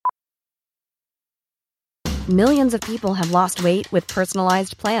Millions of people have lost weight with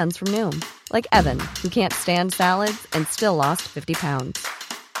personalized plans from Noom. Like Evan, who can't stand salads and still lost 50 pounds.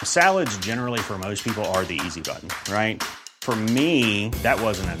 Salads generally for most people are the easy button, right? For me, that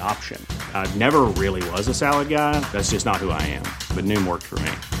wasn't an option. I never really was a salad guy. That's just not who I am. But Noom worked for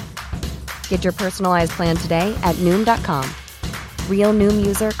me. Get your personalized plan today at Noom.com. Real Noom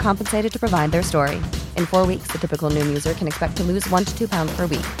user compensated to provide their story. In 4 weeks, the typical Noom user can expect to lose 1 to 2 pounds per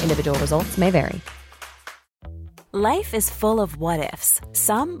week. Individual results may vary. Life is full of what-ifs.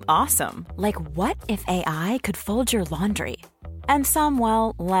 Some awesome, like what if AI could fold your laundry? And some,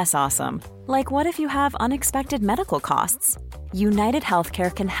 well, less awesome, like what if you have unexpected medical costs? United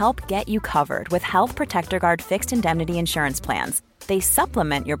Healthcare can help get you covered with Health Protector Guard fixed indemnity insurance plans. They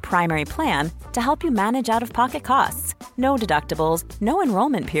supplement your primary plan to help you manage out-of-pocket costs. No deductibles, no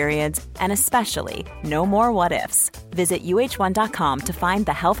enrollment periods, and especially no more what-ifs. Visit uh1.com to find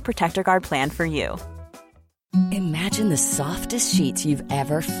the Health Protector Guard plan for you. Imagine the softest sheets you've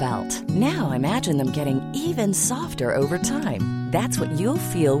ever felt. Now imagine them getting even softer over time. That's what you'll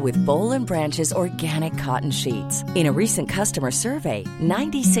feel with Boll & Branch's organic cotton sheets. In a recent customer survey,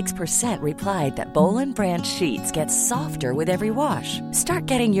 96% replied that Boll & Branch sheets get softer with every wash. Start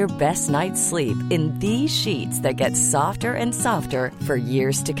getting your best night's sleep in these sheets that get softer and softer for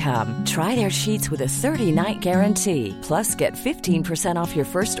years to come. Try their sheets with a 30-night guarantee. Plus, get 15% off your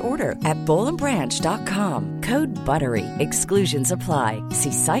first order at bollandbranch.com. Code BUTTERY. Exclusions apply.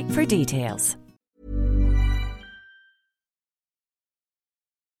 See site for details.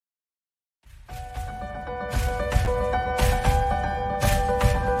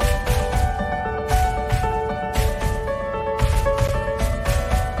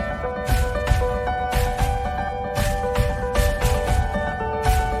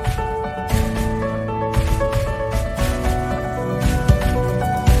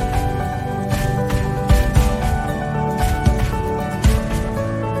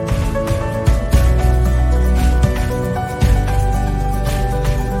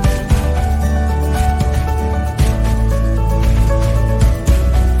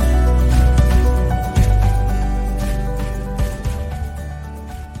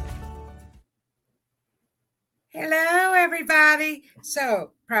 Hello, everybody.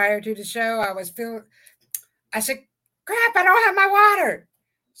 So prior to the show, I said, crap, I don't have my water.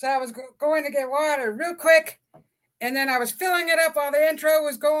 So I was going to get water real quick. And then I was filling it up while the intro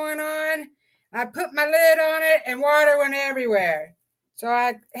was going on. I put my lid on it and water went everywhere. So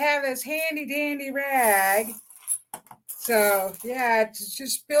I have this handy dandy rag. So yeah, it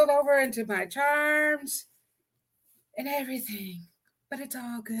just spilled over into my charms and everything. But it's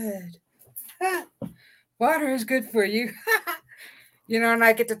all good. Water is good for you. And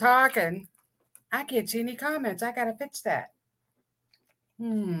I get to talk and I can't see any comments. I got to fix that.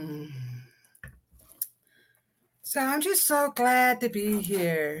 So I'm just so glad to be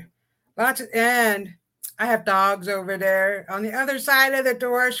here. And I have dogs over there on the other side of the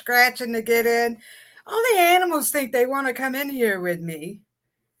door scratching to get in. All the animals think they want to come in here with me.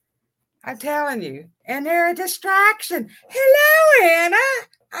 I'm telling you. And they're a distraction. Hello, Anna.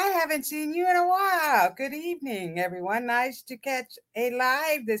 I haven't seen you in a while. Good evening, everyone. Nice to catch a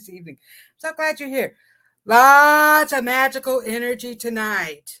live this evening. So glad you're here. Lots of magical energy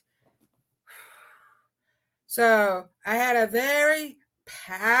tonight. So I had a very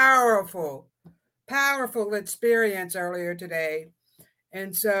powerful experience earlier today.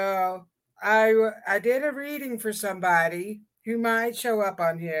 And so I did a reading for somebody who might show up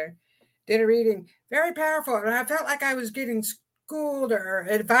on here. Did a reading, very powerful. And I felt like I was getting schooled or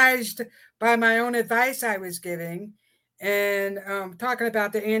advised by my own advice I was giving, and talking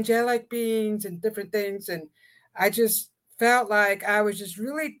about the angelic beings and different things. And I just felt like I was just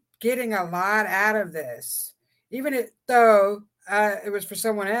really getting a lot out of this, even though it was for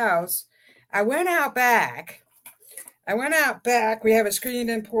someone else. I went out back. We have a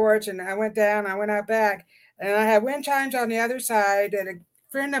screened-in porch, and I went out back, and I had wind chimes on the other side that a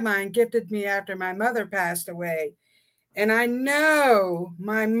friend of mine gifted me after my mother passed away. And I know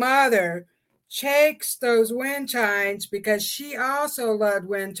my mother shakes those wind chimes because she also loved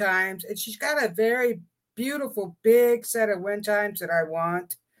wind chimes. And she's got a very beautiful, big set of wind chimes that I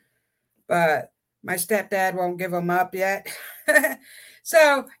want. But my stepdad won't give them up yet.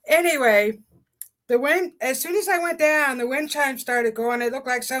 So anyway, as soon as I went down, the wind chime started going. It looked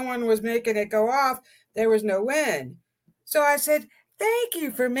like someone was making it go off. There was no wind. So I said, thank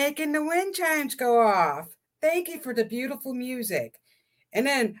you for making the wind chimes go off. Thank you for the beautiful music. And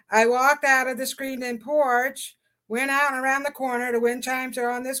then I walked out of the screened-in porch, went out and around the corner. The wind chimes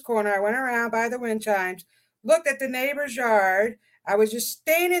are on this corner. I went around by the wind chimes, looked at the neighbor's yard. I was just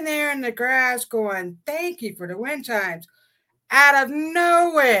standing there in the grass going, thank you for the wind chimes. Out of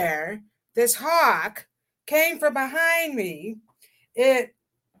nowhere, this hawk came from behind me.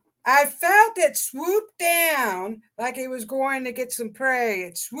 I felt it swoop down like it was going to get some prey.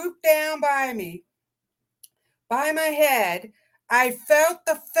 It swooped down by me, by my head. I felt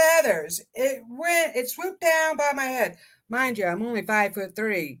the feathers. It swooped down by my head. Mind you, I'm only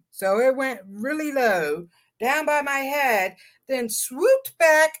 5'3", so it went really low, down by my head, then swooped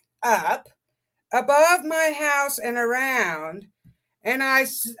back up above my house and around. And I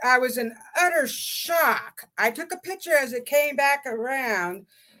was in utter shock. I took a picture as it came back around.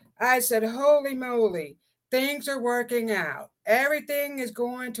 I said, holy moly, things are working out. Everything is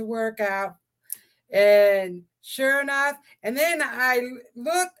going to work out. And sure enough, and then I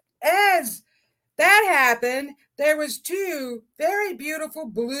looked as that happened, there was two very beautiful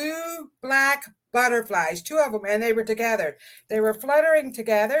blue black butterflies, two of them, and they were together. They were fluttering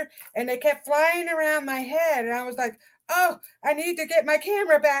together, and they kept flying around my head. And I was like, oh, I need to get my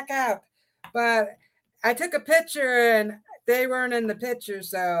camera back out. But I took a picture, and they weren't in the picture.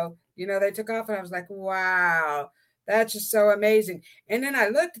 So, they took off, and I was like, wow, that's just so amazing. And then I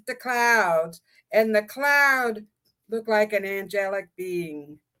looked at the clouds, and the cloud looked like an angelic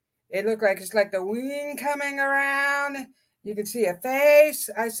being. It looked like it's like the wind coming around. You could see a face.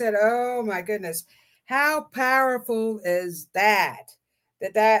 I said, oh my goodness, how powerful is that?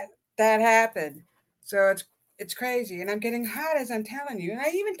 That happened. So it's crazy. And I'm getting hot as I'm telling you. And I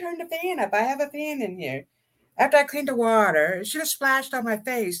even turned the fan up. I have a fan in here. After I cleaned the water, it should have splashed on my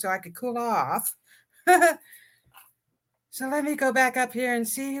face so I could cool off. So let me go back up here and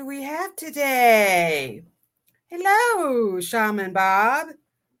see who we have today. Hello, Shaman Bob.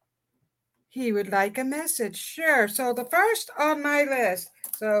 He would like a message. Sure. So the first on my list.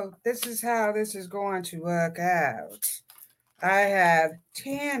 So this is how this is going to work out. I have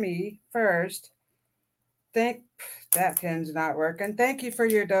Tammy first. That pin's not working. Thank you for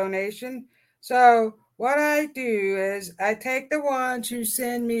your donation. So what I do is I take the ones who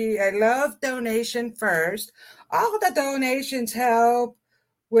send me a love donation first. All the donations help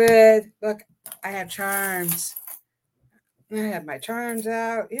with, look, I have charms. I have my charms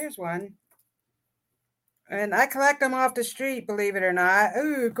out. Here's one. And I collect them off the street, believe it or not.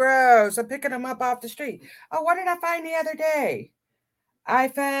 Ooh, gross. I'm picking them up off the street. Oh, what did I find the other day? I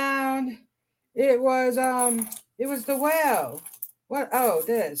found it was the whale. What? Oh,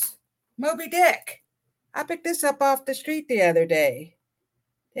 this. Moby Dick. I picked this up off the street the other day.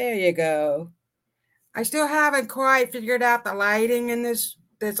 There you go. I still haven't quite figured out the lighting in this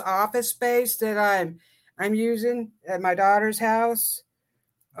office space that I'm using at my daughter's house.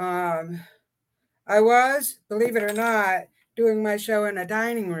 I was, believe it or not, doing my show in a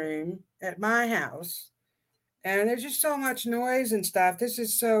dining room at my house. And there's just so much noise and stuff. This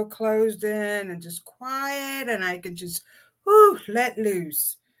is so closed in and just quiet, and I can just let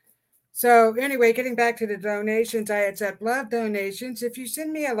loose. So anyway, getting back to the donations, I accept love donations. If you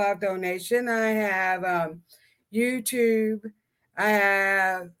send me a love donation, I have YouTube, I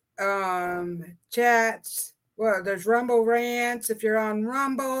have chats. Well, there's Rumble Rants if you're on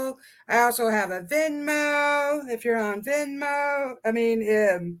Rumble. I also have a Venmo if you're on Venmo.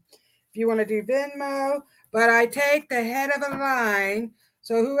 If you want to do Venmo. But I take the head of a line.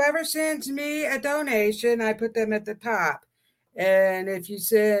 So whoever sends me a donation, I put them at the top. And if you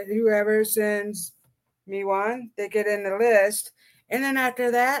send whoever sends me one, they get in the list. And then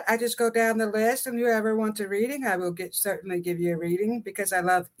after that, I just go down the list, and whoever wants a reading, I will certainly give you a reading, because I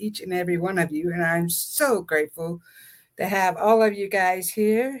love each and every one of you. And I'm so grateful to have all of you guys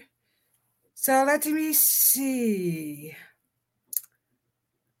here. So let me see.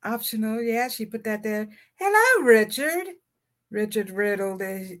 Optional. Yeah, she put that there. Hello, Richard. Richard Riddle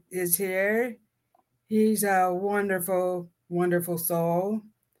is here. He's a wonderful, wonderful soul.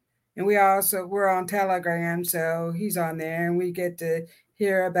 And we're on Telegram, so he's on there, and we get to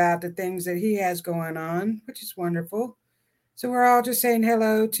hear about the things that he has going on, which is wonderful. So we're all just saying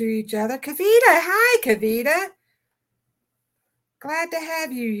hello to each other. Kavita, hi, Kavita. Glad to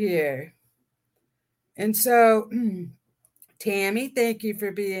have you here. And so, Tammy, thank you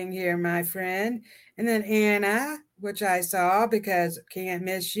for being here, my friend. And then Anna, which I saw because can't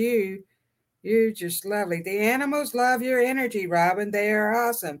miss you. You're just lovely. The animals love your energy, Robyn. They are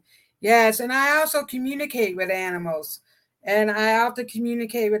awesome. Yes, and I also communicate with animals, and I often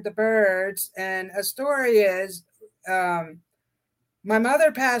communicate with the birds. And a story is, my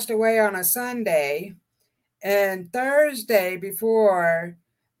mother passed away on a Sunday, and Thursday before,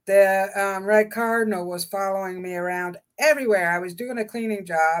 the red cardinal was following me around everywhere. I was doing a cleaning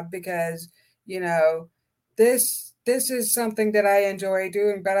job because, this this is something that I enjoy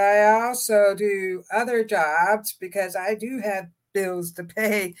doing, but I also do other jobs because I do have bills to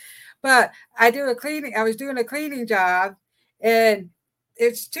pay. But I was doing a cleaning job, and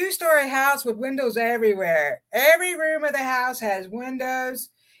it's two-story house with windows everywhere. Every room of the house has windows,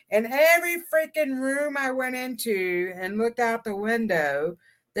 and every freaking room I went into and looked out the window,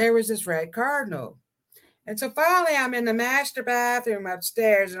 there was this red cardinal. And so finally, I'm in the master bathroom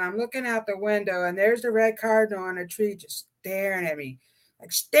upstairs and I'm looking out the window, and there's the red cardinal on a tree just staring at me,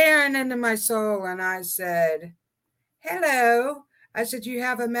 like staring into my soul. And I said, "Hello." I said, "You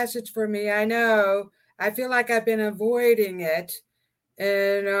have a message for me. I know. I feel like I've been avoiding it."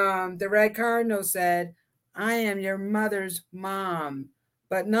 And the red cardinal said, "I am your mother's mom,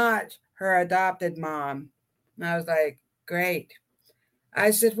 but not her adopted mom." And I was like, "Great."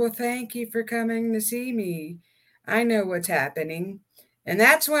 I said, "Well, thank you for coming to see me. I know what's happening." And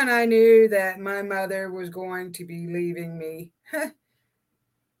that's when I knew that my mother was going to be leaving me.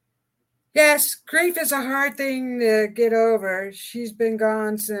 Yes, grief is a hard thing to get over. She's been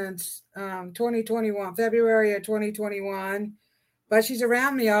gone since 2021, February of 2021, but she's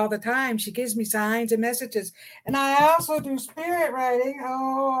around me all the time. She gives me signs and messages. And I also do spirit writing.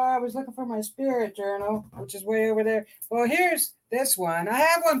 Oh, I was looking for my spirit journal, which is way over there. Well, here's this one. I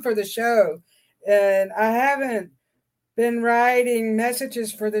have one for the show, and I haven't been writing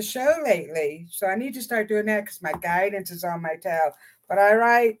messages for the show lately. So I need to start doing that because my guidance is on my tail. But I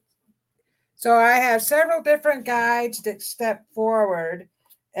write, so I have several different guides that step forward,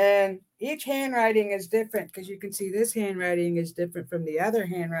 and each handwriting is different because you can see this handwriting is different from the other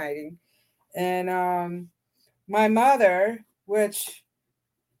handwriting. And my mother, which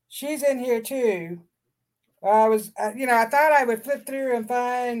she's in here too. I was, I thought I would flip through and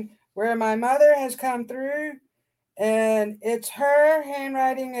find where my mother has come through, and it's her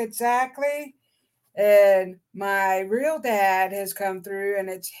handwriting exactly. And my real dad has come through, and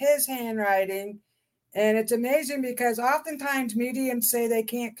it's his handwriting. And it's amazing because oftentimes mediums say they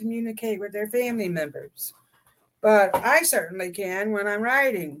can't communicate with their family members, but I certainly can when I'm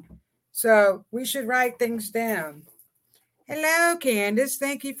writing. So we should write things down. Hello, Candace.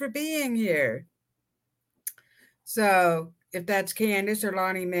 Thank you for being here. So if that's Candace or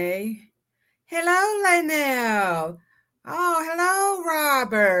Lonnie Mae. Hello, Lionel. Oh, hello,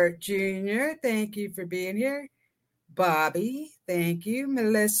 Robert Jr. Thank you for being here. Bobby, thank you.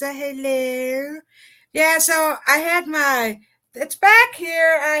 Melissa, hello. Yeah, so I had it's back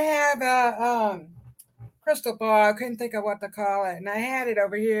here. I have a crystal ball. I couldn't think of what to call it. And I had it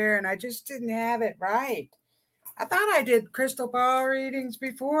over here and I just didn't have it right. I thought I did crystal ball readings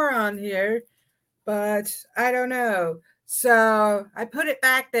before on here, but I don't know. So I put it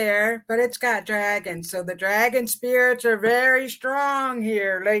back there, but it's got dragons. So the dragon spirits are very strong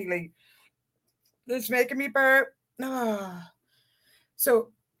here lately. It's making me burp. Oh. So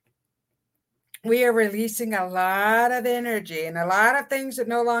we are releasing a lot of energy and a lot of things that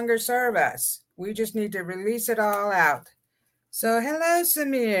no longer serve us. We just need to release it all out. So, hello,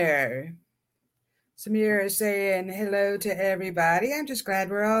 Samir. Samir is saying hello to everybody. I'm just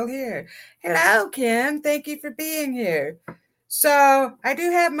glad we're all here. Hello, Kim. Thank you for being here. So, I do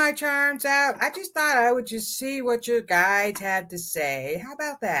have my charms out. I just thought I would just see what your guides had to say. How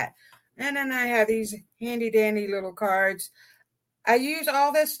about that? And then I have these handy dandy little cards. I use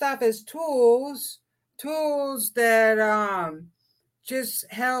all this stuff as tools that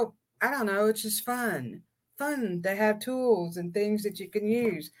just help. I don't know, it's just fun to have tools and things that you can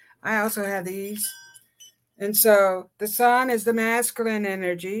use. I also have these. And so the sun is the masculine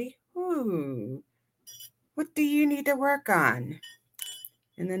energy. Ooh, what do you need to work on?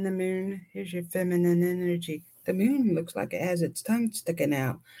 And then the moon, here's your feminine energy. The moon looks like it has its tongue sticking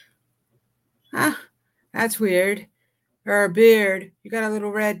out. Huh, that's weird. Or a beard. You got a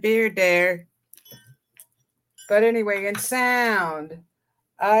little red beard there. But anyway, in sound,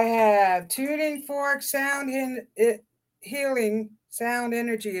 I have tuning fork sound healing. Sound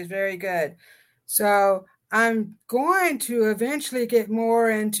energy is very good. So I'm going to eventually get more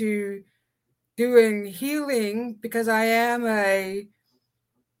into doing healing because I am a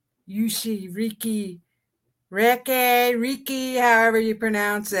Yushi Reiki, however you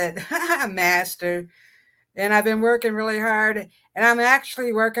pronounce it, master. And I've been working really hard. And I'm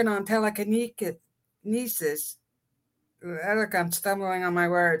actually working on telekinesis. Look, I'm stumbling on my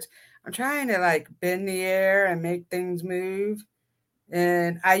words. I'm trying to like bend the air and make things move.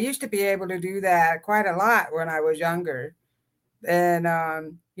 And I used to be able to do that quite a lot when I was younger. And,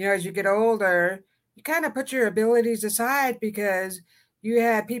 as you get older, you kind of put your abilities aside because you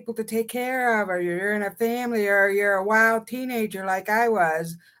have people to take care of, or you're in a family, or you're a wild teenager like I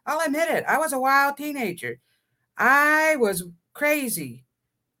was. I'll admit it. I was a wild teenager. I was crazy.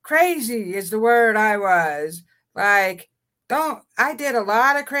 Crazy is the word I was. Like, I did a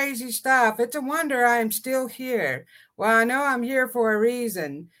lot of crazy stuff. It's a wonder I'm still here. Well, I know I'm here for a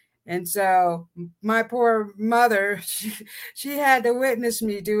reason. And so my poor mother, she had to witness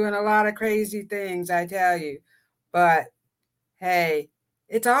me doing a lot of crazy things, I tell you. But hey,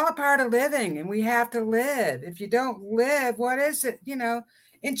 it's all a part of living, and we have to live. If you don't live, what is it?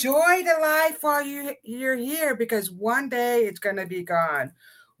 Enjoy the life while you're here, because one day it's going to be gone.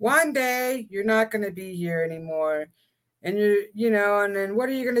 One day you're not going to be here anymore. And and then what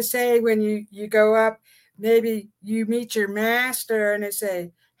are you going to say when you go up? Maybe you meet your master and they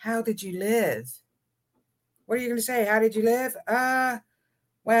say, "How did you live?" What are you going to say? How did you live?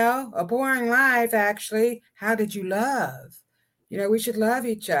 Well, a boring life, actually. How did you love? We should love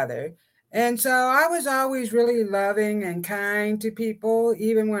each other. And so I was always really loving and kind to people,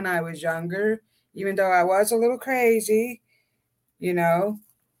 even when I was younger, even though I was a little crazy, you know.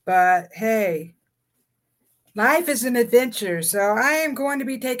 But hey, life is an adventure. So I am going to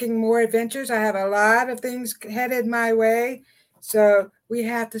be taking more adventures. I have a lot of things headed my way. So we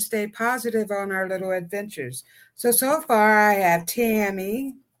have to stay positive on our little adventures. So far I have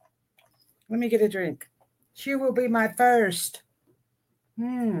Tammy. Let me get a drink. She will be my first.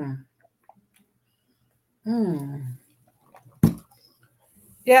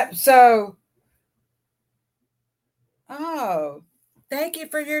 Yep. Oh, thank you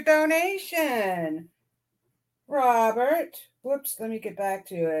for your donation, Robert. Whoops, let me get back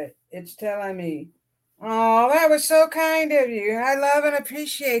to it. It's telling me. Oh, that was so kind of you. I love and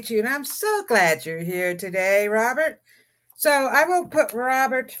appreciate you. And I'm so glad you're here today, Robert. So I will put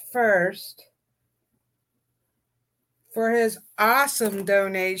Robert first for his awesome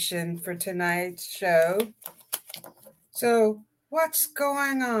donation for tonight's show. So, what's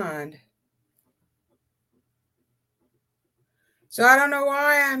going on? So, I don't know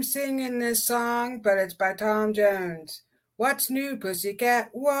why I'm singing this song, but it's by Tom Jones. What's new,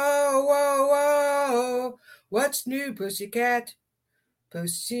 pussycat? Whoa, whoa, whoa. What's new, pussycat?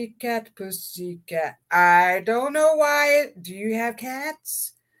 Pussycat, pussycat. I don't know why. Do you have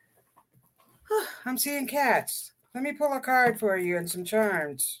cats? I'm seeing cats. Let me pull a card for you and some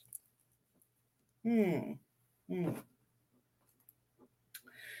charms. And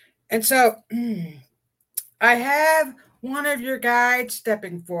so I have one of your guides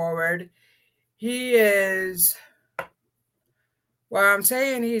stepping forward. He is, well, I'm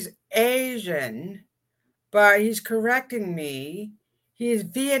saying he's Asian, but he's correcting me. He is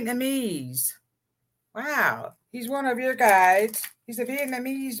Vietnamese. Wow, he's one of your guides. He's a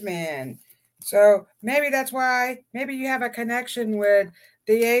Vietnamese man. So maybe that's why, maybe you have a connection with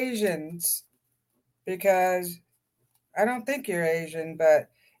the Asians, because I don't think you're Asian,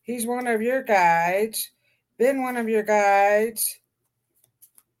 but he's one of your guides, been one of your guides.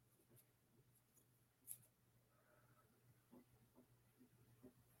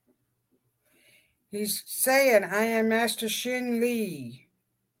 He's saying, I am Master Shin Lee.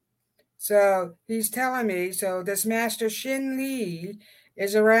 So he's telling me, so this Master Shin Lee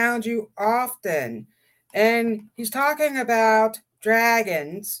is around you often. And he's talking about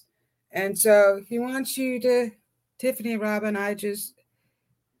dragons. And so he wants you to, Tiffany Robyn,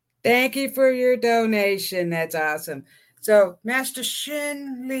 thank you for your donation. That's awesome. So Master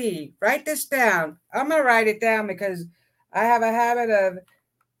Shin Lee, write this down. I'm going to write it down because I have a habit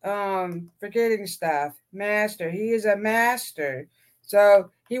of forgetting stuff. Master, he is a master.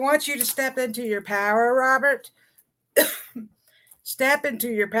 So he wants you to step into your power, Robert. Step into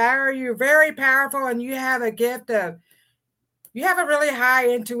your power. You're very powerful, and you have a gift of, you have a really high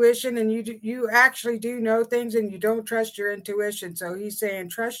intuition, and you actually do know things, and you don't trust your intuition. So he's saying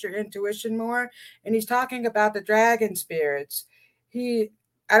trust your intuition more, and he's talking about the dragon spirits. I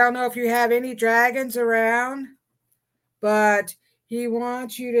don't know if you have any dragons around, but he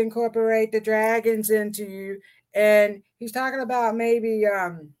wants you to incorporate the dragons into you. And he's talking about maybe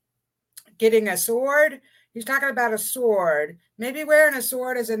getting a sword. He's talking about a sword, maybe wearing a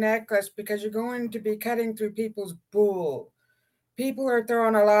sword as a necklace, because you're going to be cutting through people's bull. People are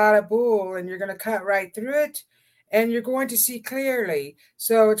throwing a lot of bull, and you're going to cut right through it, and you're going to see clearly.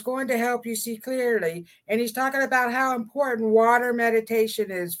 So it's going to help you see clearly. And he's talking about how important water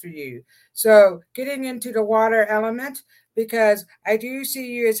meditation is for you. So getting into the water element, because I do see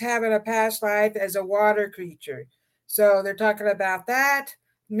you as having a past life as a water creature. So they're talking about that,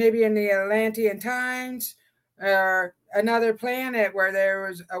 maybe in the Atlantean times, or another planet where there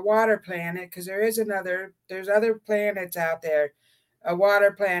was a water planet, because there's other planets out there, a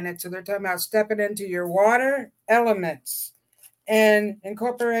water planet. So they're talking about stepping into your water elements and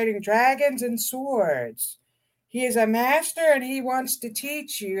incorporating dragons and swords. He is a master and he wants to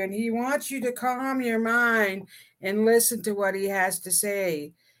teach you and he wants you to calm your mind and listen to what he has to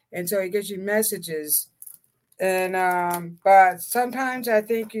say. And so he gives you messages. And but sometimes I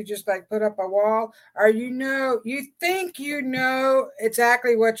think you just like put up a wall or you think you know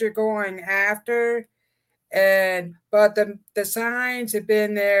exactly what you're going after. And but the signs have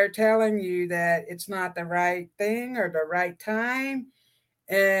been there telling you that it's not the right thing or the right time.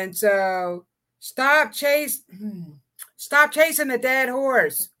 And so stop chase stop chasing the dead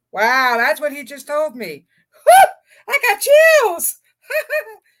horse. Wow, that's what he just told me. I got chills.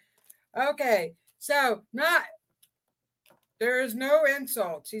 Okay, so not there is no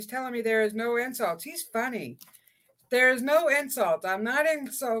insults. He's telling me there is no insults. He's funny. There is no insult. I'm not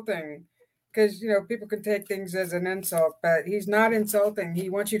insulting because people can take things as an insult, but he's not insulting. He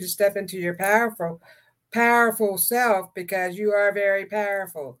wants you to step into your powerful self because you are very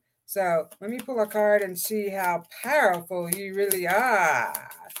powerful. So let me pull a card and see how powerful you really are.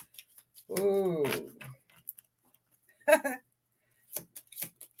 Ooh.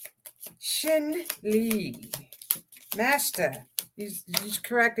 Shin Lee. Master. He's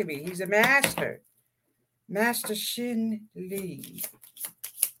correcting me. He's a master. Master Shin Lee.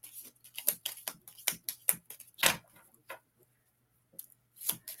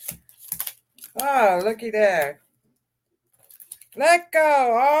 Oh, looky there. Let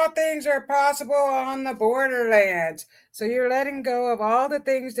go. All things are possible on the borderlands. So you're letting go of all the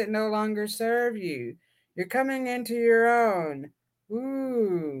things that no longer serve you. You're coming into your own.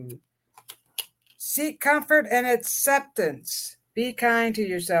 Ooh. Seek comfort and acceptance. Be kind to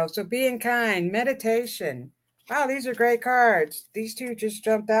yourself. So being kind, meditation. Wow, these are great cards. These two just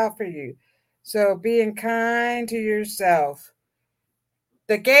jumped out for you. So being kind to yourself.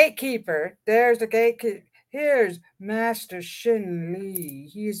 The gatekeeper. There's the gatekeeper. Here's Master Shin Lee.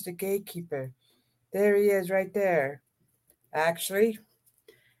 He's the gatekeeper. There he is right there, actually.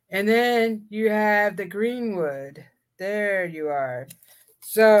 And then you have the Greenwood. There you are.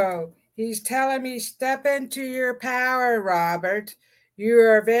 So he's telling me, step into your power, Robert. You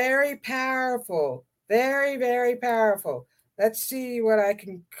are very powerful. Very, very powerful. Let's see what I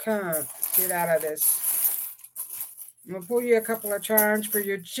can get out of this. I'm going to pull you a couple of charms for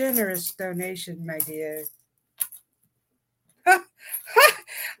your generous donation, my dear.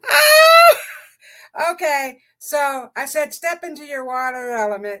 Oh! Okay, so I said step into your water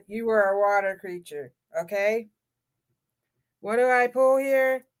element. You were a water creature, okay? What do I pull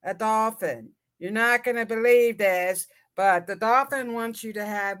here? A dolphin. You're not going to believe this, but the dolphin wants you to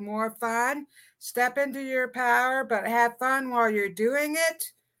have more fun. Step into your power, but have fun while you're doing it.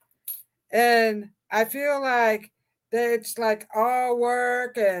 And I feel like that it's like all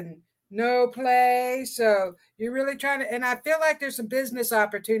work and no play. So you're really trying to, and I feel like there's some business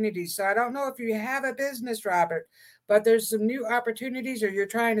opportunities. So I don't know if you have a business, Robert, but there's some new opportunities or you're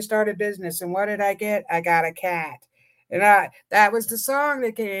trying to start a business. And what did I get? I got a cat. And that was the song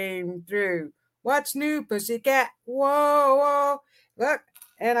that came through. What's new, pussycat? Whoa, whoa. Look,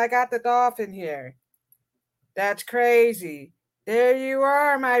 and I got the dolphin here. That's crazy. There you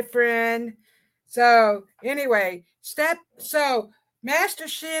are, my friend. So anyway, Master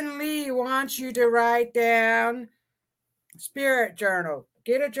Shin Lee wants you to write down spirit journal.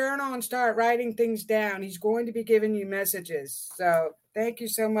 Get a journal and start writing things down. He's going to be giving you messages. So thank you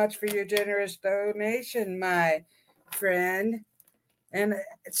so much for your generous donation, my friend. And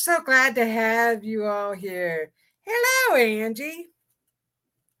it's so glad to have you all here. Hello, Angie.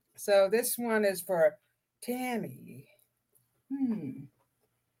 So this one is for Tammy.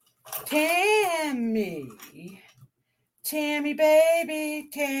 Tammy, baby,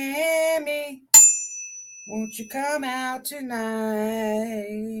 Tammy, won't you come out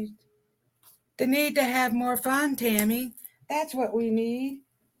tonight? The need to have more fun, Tammy. That's what we need.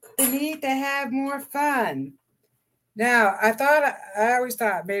 The need to have more fun. Now, I always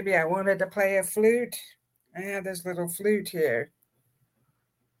thought maybe I wanted to play a flute. I have this little flute here.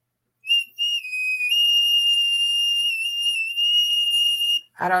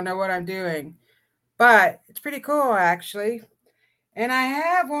 I don't know what I'm doing, but it's pretty cool, actually. And I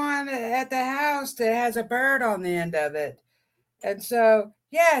have one at the house that has a bird on the end of it. And so,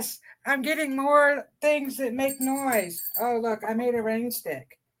 yes, I'm getting more things that make noise. Oh, look, I made a rain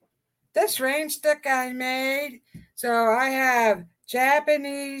stick. This rain stick I made, so I have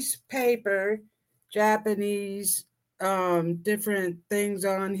Japanese paper, Japanese different things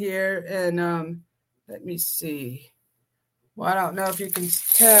on here. And let me see. Well, I don't know if you can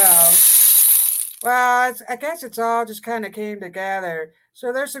tell. Well, I guess it's all just kind of came together.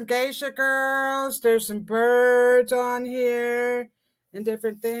 So there's some geisha girls, there's some birds on here, and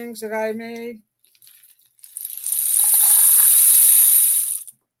different things that I made.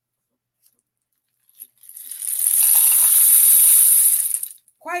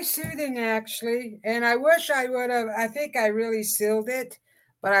 quite soothing, actually. And I wish I would have, I think I really sealed it,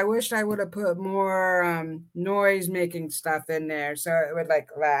 but I wish I would have put more noise making stuff in there so it would like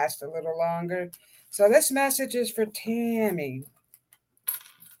last a little longer. So this message is for Tammy.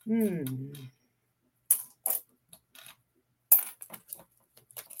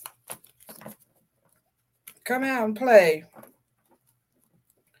 Come out and play.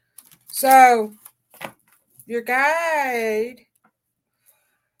 So your guide,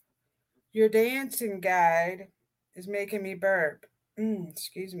 your dancing guide is making me burp.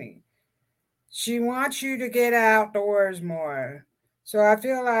 Excuse me. She wants you to get outdoors more. So I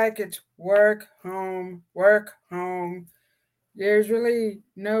feel like it's work, home, work, home. There's really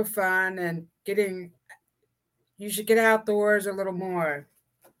no fun and you should get outdoors a little more.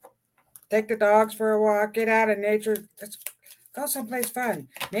 Take the dogs for a walk, get out in nature. Let's go someplace fun.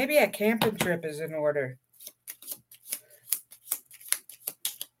 Maybe a camping trip is in order.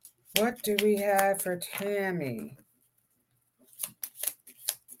 What do we have for Tammy?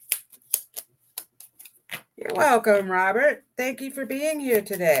 You're welcome, Robert. Thank you for being here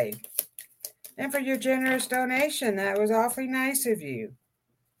today and for your generous donation. That was awfully nice of you.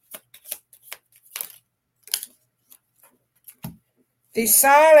 The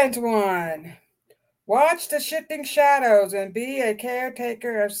Silent One. Watch the shifting shadows and be a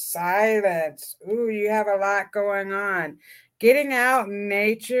caretaker of silence. Ooh, you have a lot going on. Getting out in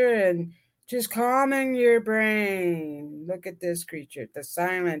nature and just calming your brain. Look at this creature, the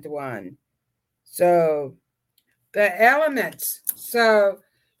Silent One. So, the elements. So,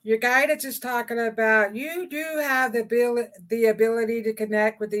 your guidance is talking about you do have the ability to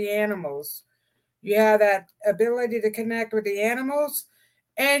connect with the animals. You have that ability to connect with the animals.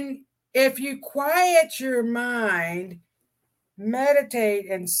 And if you quiet your mind, meditate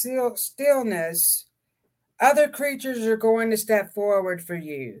in stillness, other creatures are going to step forward for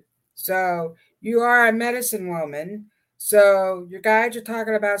you. So you are a medicine woman. So your guides are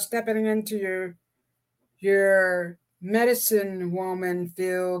talking about stepping into your medicine woman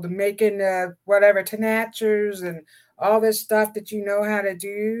field, making whatever tenactures and all this stuff that you know how to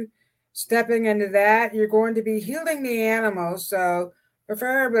do. Stepping into that, you're going to be healing the animals. So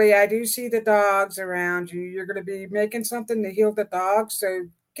preferably, I do see the dogs around you. You're going to be making something to heal the dogs. So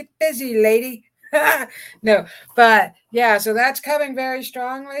get busy, lady. No, but yeah, so that's coming very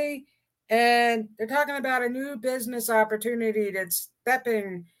strongly. And they're talking about a new business opportunity that's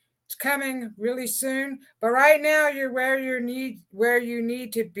it's coming really soon. But right now you're where you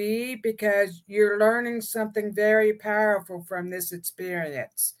need to be because you're learning something very powerful from this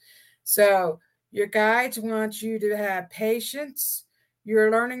experience. So your guides want you to have patience.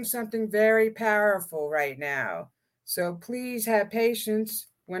 You're learning something very powerful right now. So please have patience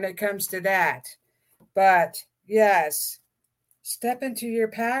when it comes to that. But yes, step into your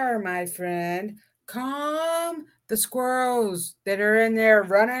power, my friend. Calm the squirrels that are in there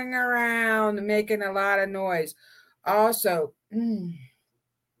running around, making a lot of noise. Also,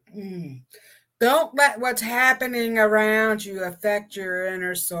 don't let what's happening around you affect your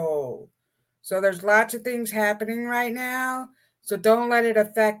inner soul. So there's lots of things happening right now. So don't let it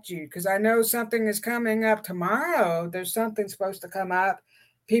affect you because I know something is coming up tomorrow. There's something supposed to come up.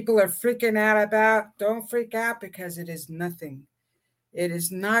 People are freaking out about. Don't freak out because it is nothing. It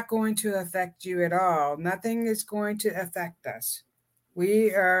is not going to affect you at all. Nothing is going to affect us.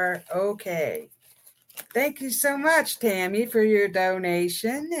 We are okay. Thank you so much, Tammy, for your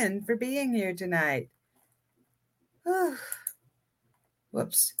donation and for being here tonight.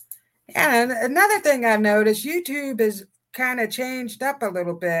 Whoops. And another thing I've noticed, YouTube has kind of changed up a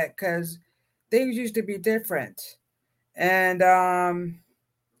little bit because things used to be different. And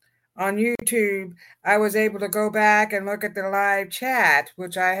on YouTube, I was able to go back and look at the live chat,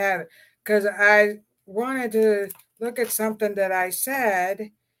 which I had because I wanted to look at something that I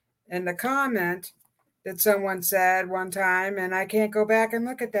said in the comment that someone said one time, and I can't go back and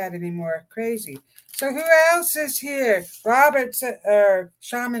look at that anymore. Crazy. So who else is here? Robert or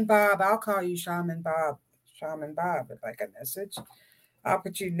Shaman Bob. I'll call you Shaman Bob. Shaman Bob would like a message. I'll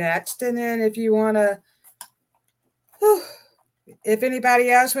put you next, and then if you want to. If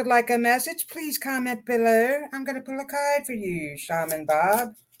anybody else would like a message, please comment below. I'm going to pull a card for you, Shaman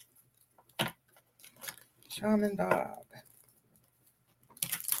Bob. Shaman Bob.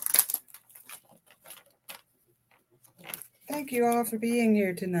 Thank you all for being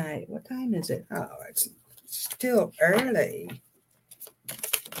here tonight. What time is it? Oh, it's still early.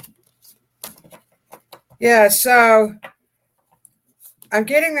 Yeah, so I'm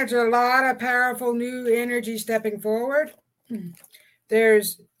getting there's a lot of powerful new energy stepping forward.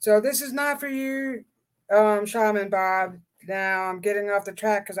 So this is not for you, Shaman Bob. now I'm getting off the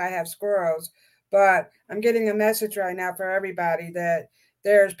track because I have squirrels, but I'm getting a message right now for everybody that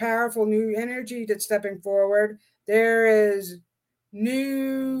there's powerful new energy that's stepping forward. There is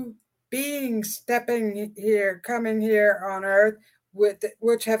new beings stepping here, coming here on Earth,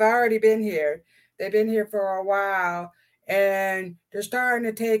 which have already been here. They've been here for a while, and they're starting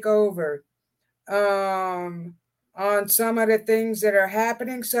to take over on some of the things that are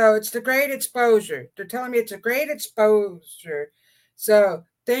happening. So it's the great exposure. They're telling me it's a great exposure. So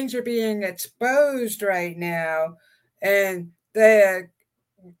things are being exposed right now, and they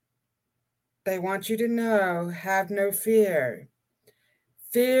want you to know, have no fear.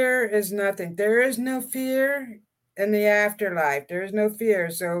 Fear is nothing. There is no fear in the afterlife. There is no fear.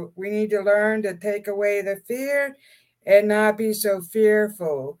 So we need to learn to take away the fear and not be so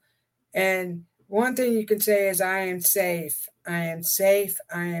fearful. And one thing you can say is, I am safe. I am safe.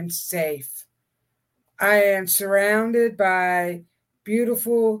 I am safe. I am surrounded by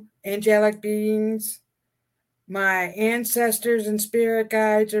beautiful angelic beings. My ancestors and spirit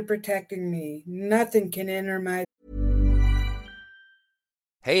guides are protecting me. Nothing can enter my...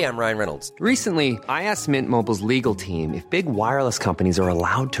 Hey, I'm Ryan Reynolds. Recently, I asked Mint Mobile's legal team if big wireless companies are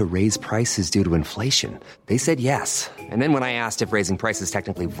allowed to raise prices due to inflation. They said yes. And then when I asked if raising prices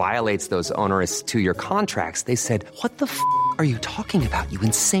technically violates those onerous two-year contracts, they said, "What the f*** are you talking about, you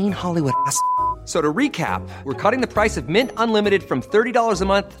insane Hollywood ass?" So to recap, we're cutting the price of Mint Unlimited from $30 a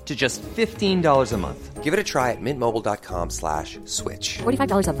month to just $15 a month. Give it a try at mintmobile.com/switch.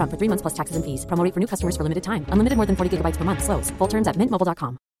 $45 up front for 3 months plus taxes and fees. Promo rate for new customers for limited time. Unlimited more than 40 gigabytes per month. Slows full terms at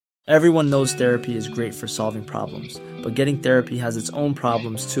mintmobile.com. Everyone knows therapy is great for solving problems, but getting therapy has its own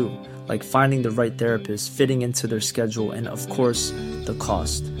problems too, like finding the right therapist, fitting into their schedule, and of course, the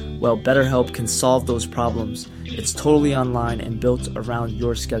cost. Well, BetterHelp can solve those problems. It's totally online and built around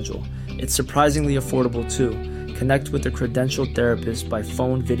your schedule. It's surprisingly affordable too. Connect with a credentialed therapist by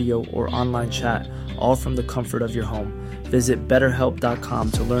phone, video, or online chat, all from the comfort of your home. Visit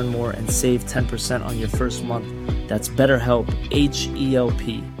BetterHelp.com to learn more and save 10% on your first month. That's BetterHelp,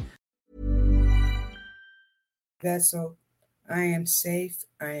 H-E-L-P. Vessel, I am safe.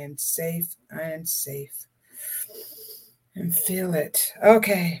 I am safe. I am safe. And feel it.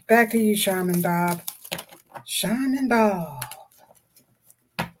 Okay, back to you, Shaman Bob. Shaman Bob.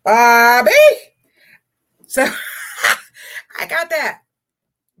 Bobby! So, I got that.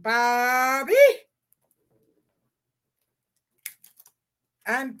 Bobby!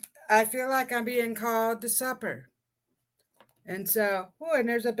 I feel like I'm being called to supper. And so, and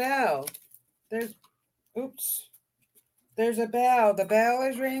there's a bell. There's a bell. The bell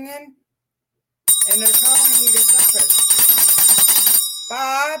is ringing, and they're calling you to supper.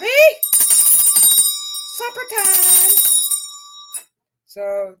 Bobby! Supper time!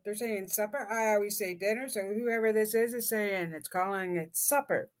 So they're saying supper. I always say dinner. So whoever this is saying it's calling it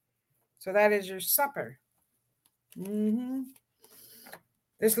supper. So that is your supper.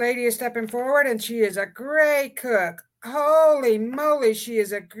 This lady is stepping forward, and she is a great cook. Holy moly, she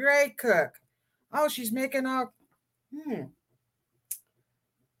is a great cook. Oh, she's making all...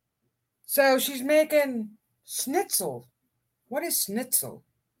 So she's making schnitzel. What is schnitzel?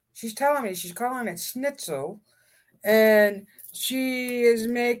 She's telling me she's calling it schnitzel. And she is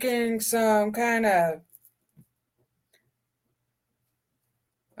making some kind of,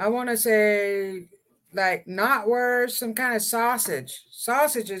 I want to say, like knotwurst, some kind of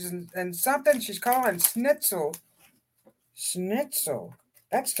sausages and something she's calling schnitzel. Schnitzel.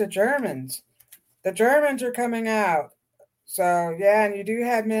 That's the Germans. The Germans are coming out. So, yeah, and you do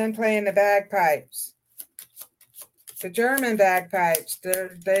have men playing the bagpipes. The German bagpipes.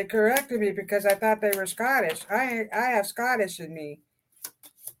 They corrected me because I thought they were Scottish. I have Scottish in me.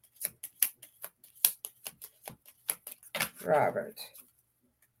 Robert.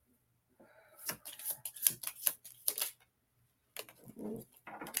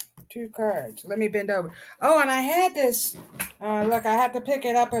 Two cards. Let me bend over. Oh, and I had this. Look, I had to pick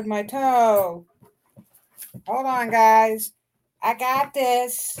it up with my toe. Hold on, guys. I got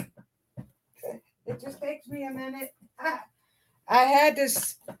this. It just takes me a minute. I had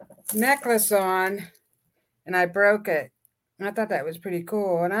this necklace on, and I broke it. And I thought that was pretty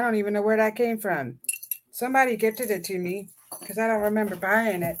cool, and I don't even know where that came from. Somebody gifted it to me, because I don't remember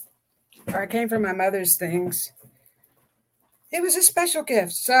buying it. Or it came from my mother's things. It was a special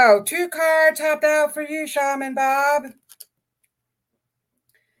gift. So, 2 cards hopped out for you, Shaman Bob.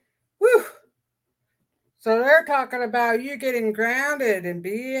 Whew. So they're talking about you getting grounded and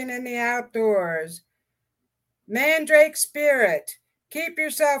being in the outdoors. Mandrake spirit. Keep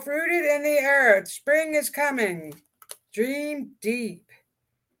yourself rooted in the earth. Spring is coming. Dream deep.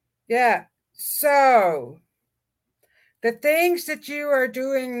 Yeah. So The things that you are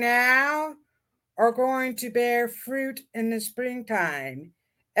doing now are going to bear fruit in the springtime.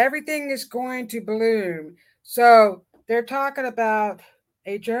 Everything is going to bloom. So they're talking about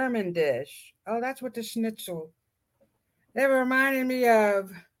a German dish. Oh, that's what the schnitzel. It reminded me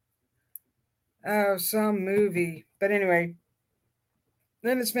of some movie. But anyway,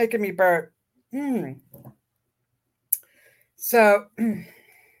 then it's making me burp. So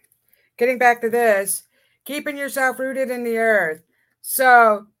getting back to this, keeping yourself rooted in the earth.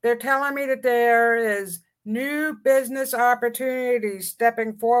 So they're telling me that there is new business opportunities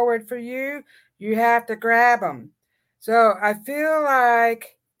stepping forward for you. You have to grab them. So I feel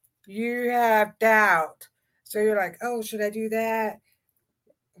like you have doubt. So you're like, oh, should I do that?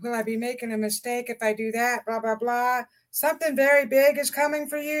 Will I be making a mistake if I do that? Blah, blah, blah. Something very big is coming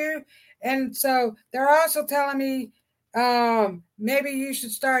for you. And so they're also telling me maybe you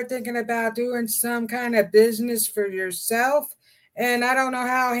should start thinking about doing some kind of business for yourself. And I don't know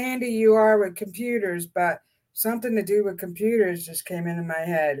how handy you are with computers, but something to do with computers just came into my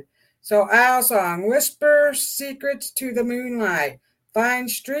head. So Owl Song, whisper secrets to the moonlight.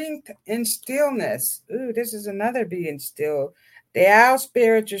 Find strength in stillness. Ooh, this is another being still. The owl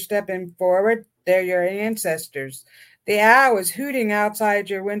spirits are stepping forward. They're your ancestors. The owl is hooting outside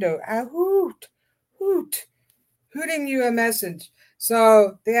your window. I hoot, hoot, hooting you a message.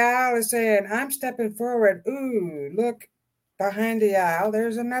 So the owl is saying, I'm stepping forward. Ooh, look behind the owl.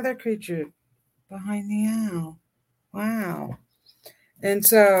 There's another creature behind the owl. Wow. And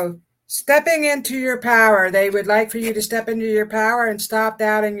so stepping into your power, they would like for you to step into your power and stop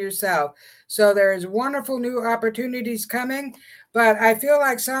doubting yourself. So there's wonderful new opportunities coming, but I feel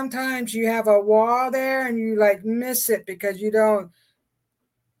like sometimes you have a wall there and you like miss it because you're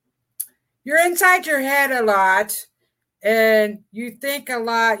inside your head a lot and you think a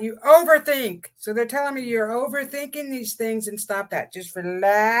lot, you overthink. So they're telling me you're overthinking these things and stop that. Just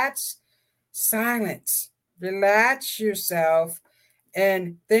relax, silence, relax yourself,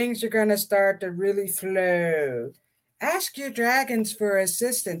 and things are going to start to really flow. Ask your dragons for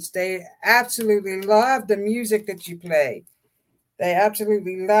assistance. They absolutely love the music that you play. They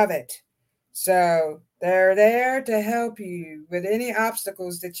absolutely love it. So they're there to help you with any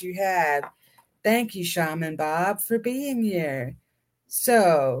obstacles that you have. Thank you, Shaman Bob, for being here.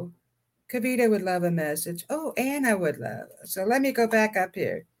 So Kavita would love a message. Oh, Anna would love. So let me go back up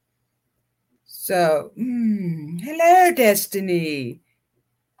here. So, hello, Destiny.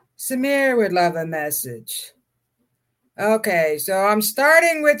 Samir would love a message. Okay, so I'm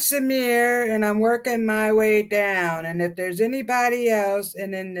starting with Samir and I'm working my way down. And if there's anybody else,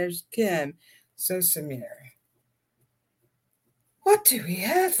 and then there's Kim. So, Samir, what do we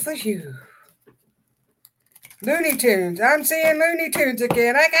have for you? Looney Tunes. I'm seeing Looney Tunes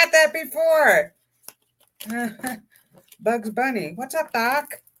again. I got that before. Bugs Bunny. What's up,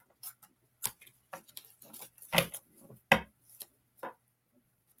 Doc?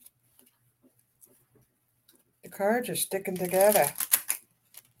 The cards are sticking together.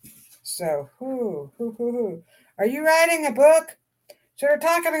 So, are you writing a book? So they're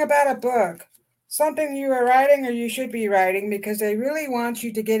talking about a book, something you are writing or you should be writing because they really want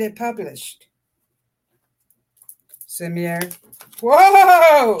you to get it published. Samir.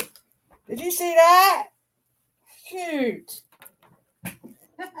 Whoa! Did you see that? Shoot.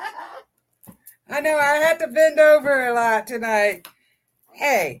 I know I had to bend over a lot tonight.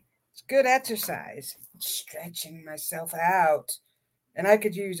 Hey, it's good exercise. I'm stretching myself out. And I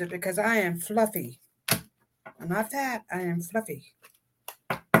could use it because I am fluffy. I'm not fat, I am fluffy.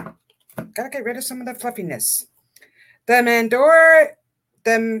 Gotta get rid of some of the fluffiness. The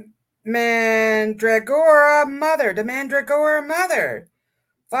Mandragora Mother.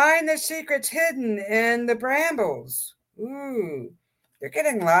 Find the secrets hidden in the brambles. Ooh, you're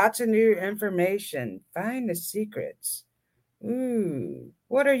getting lots of new information. Find the secrets. Ooh,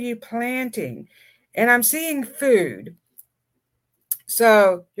 what are you planting? And I'm seeing food.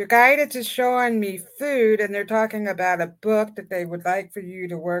 So your guidance is showing me food, and they're talking about a book that they would like for you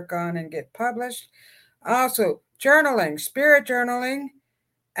to work on and get published. Also, journaling, spirit journaling,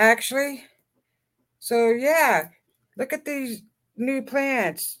 actually. So yeah, look at these new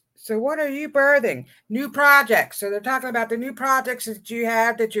plants. So what are you birthing? New projects. So they're talking about the new projects that you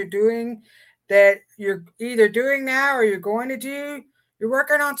have that you're doing, that you're either doing now or you're going to do. You're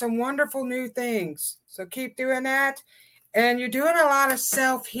working on some wonderful new things. So keep doing that. And you're doing a lot of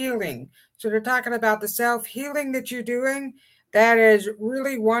self-healing. So they're talking about the self-healing that you're doing. That is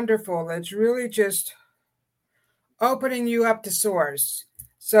really wonderful. That's really just opening you up to source.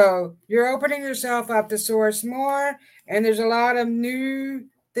 So you're opening yourself up to source more. And there's a lot of new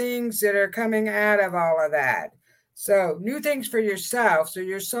things that are coming out of all of that. So new things for yourself. So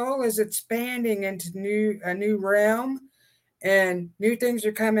your soul is expanding into a new realm, and new things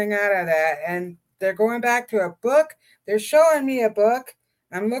are coming out of that. And they're going back to a book. They're showing me a book.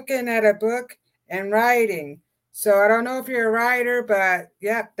 I'm looking at a book and writing. So I don't know if you're a writer, but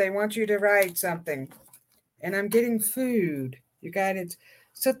yep, they want you to write something. And I'm getting food. You got it.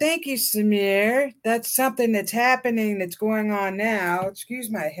 So thank you, Samir. That's something that's happening, that's going on now. Excuse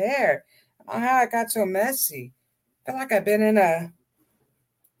my hair. I don't know how it got so messy. I feel like I've been in a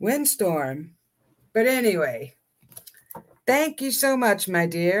windstorm. But anyway, thank you so much, my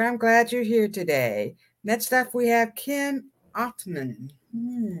dear. I'm glad you're here today. Next up, we have Kim Ottman.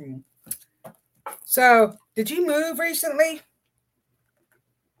 So, did you move recently?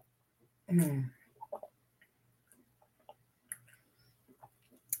 I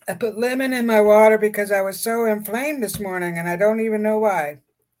put lemon in my water because I was so inflamed this morning, and I don't even know why.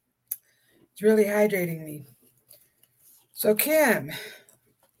 It's really hydrating me. So, Kim,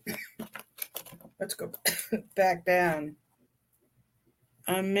 let's go back down.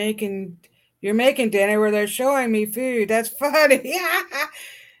 You're making dinner where they're showing me food. That's funny.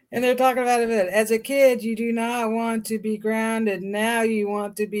 And they're talking about it. As a kid, you do not want to be grounded. Now you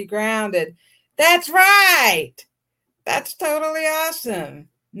want to be grounded. That's right. That's totally awesome.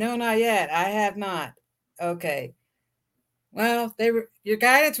 No, not yet. I have not. Okay. Well, your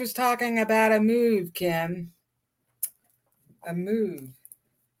guidance was talking about a move, Kim. A move.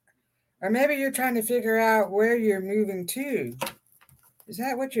 Or maybe you're trying to figure out where you're moving to. Is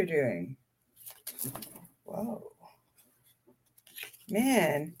that what you're doing? Whoa.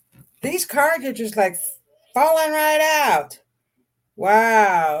 Man, these cards are just like falling right out.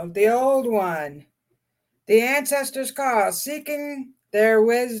 Wow, the old one. The ancestors call, seeking their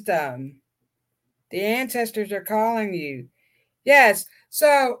wisdom. The ancestors are calling you. Yes,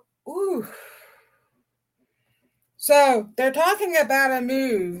 so, So they're talking about a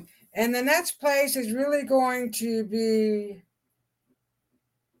move, and the next place is really going to be,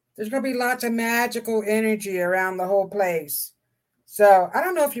 there's going to be lots of magical energy around the whole place. So I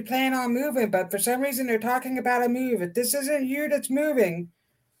don't know if you plan on moving, but for some reason they're talking about a move. If this isn't you that's moving,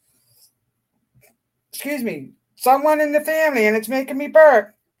 excuse me, someone in the family, and it's making me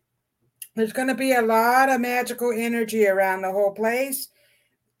burp. There's going to be a lot of magical energy around the whole place.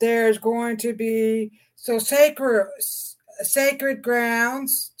 There's going to be sacred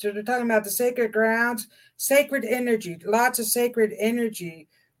grounds. So they're talking about the sacred grounds, sacred energy, lots of sacred energy,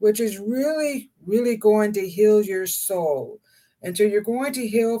 which is really, really going to heal your soul. And so you're going to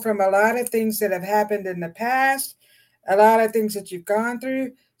heal from a lot of things that have happened in the past, a lot of things that you've gone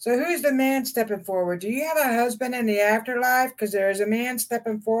through. So who's the man stepping forward? Do you have a husband in the afterlife? Because there is a man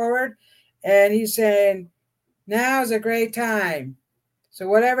stepping forward, and he's saying, now is a great time. So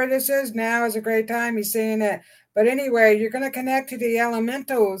whatever this is, now is a great time. He's saying that. But anyway, you're going to connect to the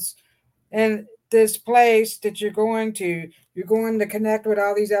elementals in this place that you're going to. You're going to connect with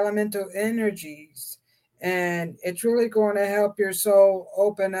all these elemental energies. And it's really going to help your soul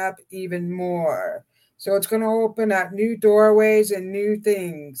open up even more. So it's going to open up new doorways and new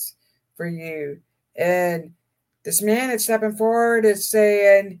things for you. And this man that's stepping forward is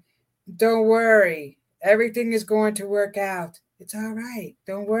saying, don't worry. Everything is going to work out. It's all right.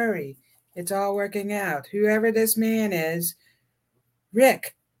 Don't worry. It's all working out. Whoever this man is,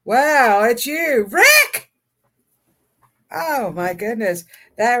 Rick. Wow, it's you, Rick! Oh, my goodness.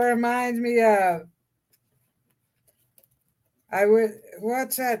 That reminds me of,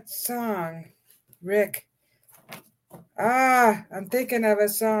 what's that song? Rick. I'm thinking of a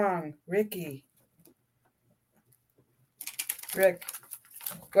song. Ricky. Rick.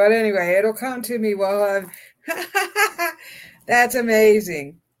 But anyway, it'll come to me while I'm... That's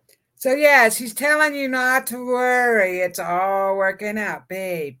amazing. So yes, he's telling you not to worry. It's all working out,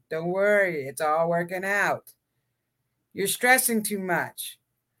 babe. Don't worry. It's all working out. You're stressing too much.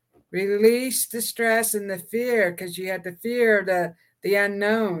 Release the stress and the fear, because you have the fear of the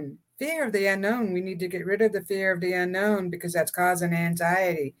unknown. Fear of the unknown. We need to get rid of the fear of the unknown because that's causing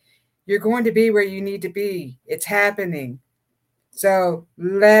anxiety. You're going to be where you need to be. It's happening. So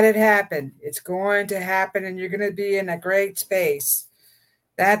let it happen. It's going to happen, and you're going to be in a great space.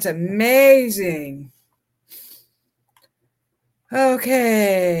 That's amazing.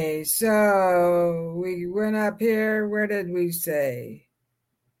 Okay, so we went up here. Where did we say?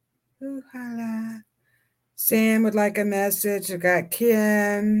 Ooh, holla. Sam would like a message. I got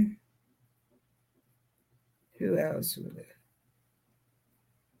Kim. Who else would it?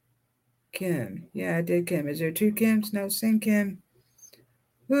 Kim. Yeah, I did Kim. Is there two Kims? No, same Kim.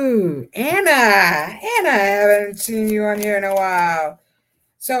 Ooh, Anna. Anna, I haven't seen you on here in a while.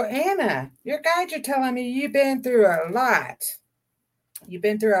 So, Anna, your guides are telling me you've been through a lot. You've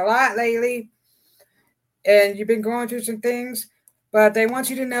been through a lot lately, and you've been going through some things, but they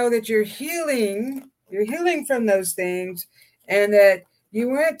want you to know that you're healing. You're healing from those things, and that you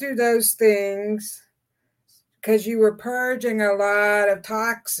went through those things because you were purging a lot of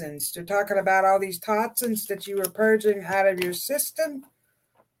toxins. They're talking about all these toxins that you were purging out of your system.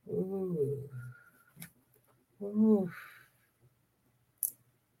 Ooh. Ooh.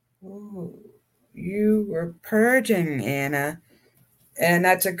 Ooh. You were purging, Anna, and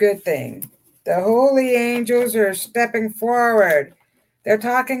that's a good thing. The holy angels are stepping forward. They're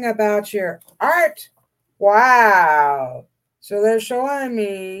talking about your art. Wow. So they're showing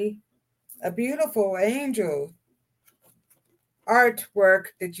me a beautiful angel artwork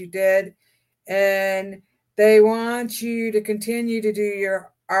that you did, and they want you to continue to do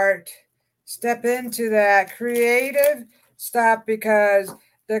your art. Step into that creative stuff because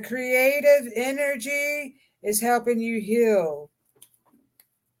the creative energy is helping you heal.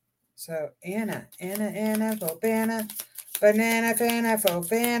 So Anna, Fofana, banana, fana,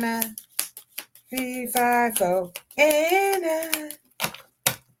 fofana, fee, fi, fo, Anna.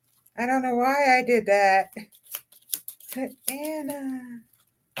 I don't know why I did that. Anna.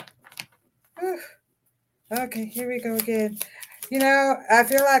 Whew. Okay, here we go again. You know, I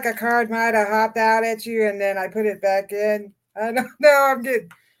feel like a card might have hopped out at you and then I put it back in. I don't know, I'm getting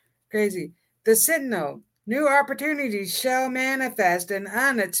crazy. The Sentinel. New opportunities shall manifest in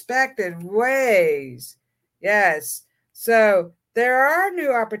unexpected ways. Yes. So there are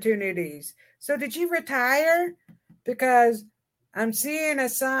new opportunities. So did you retire? Because I'm seeing a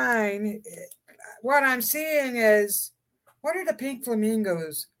sign. What I'm seeing is, what are the pink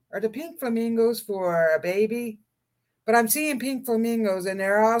flamingos? Are the pink flamingos for a baby? But I'm seeing pink flamingos, and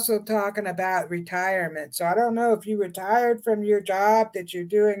they're also talking about retirement. So I don't know if you retired from your job that you're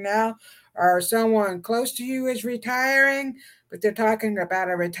doing now, or someone close to you is retiring, but they're talking about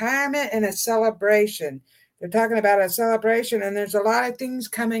a retirement and a celebration. They're talking about a celebration, and there's a lot of things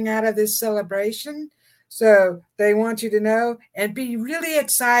coming out of this celebration. So they want you to know and be really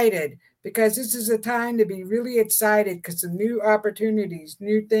excited, because this is a time to be really excited because of new opportunities,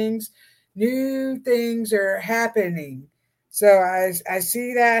 new things are happening. So I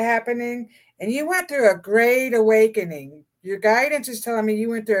see that happening. And you went through a great awakening. Your guidance is telling me you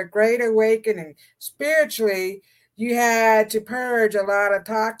went through a great awakening. Spiritually, you had to purge a lot of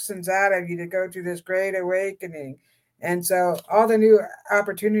toxins out of you to go through this great awakening. And so all the new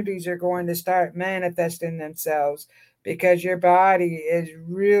opportunities are going to start manifesting themselves because your body is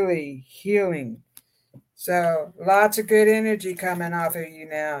really healing. So lots of good energy coming off of you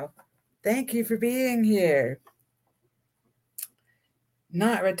now. Thank you for being here.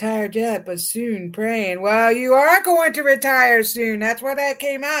 Not retired yet, but soon praying. Well, you are going to retire soon. That's why that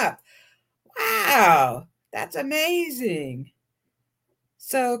came up. Wow, that's amazing.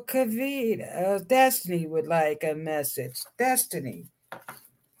 So, Kavita, Destiny would like a message. Destiny.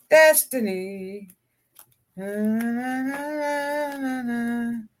 Destiny.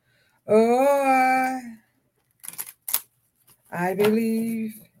 Oh, I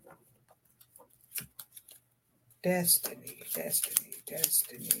believe. Destiny, destiny,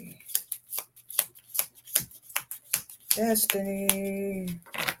 destiny. Destiny.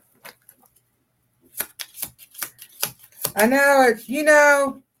 I know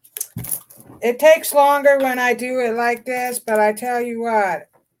it takes longer when I do it like this, but I tell you what,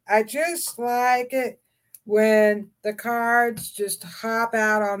 I just like it when the cards just hop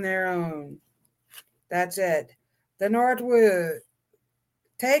out on their own. That's it. The Northwood,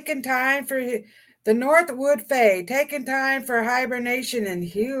 taking time for the Northwood Fae, taking time for hibernation and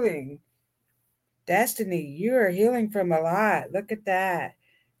healing. Destiny, you are healing from a lot. Look at that.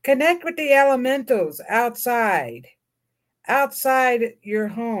 Connect with the elementals outside your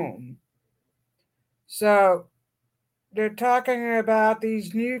home. So they're talking about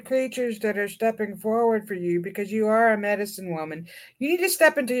these new creatures that are stepping forward for you because you are a medicine woman. You need to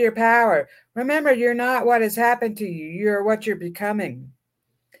step into your power. Remember, you're not what has happened to you. You're what you're becoming.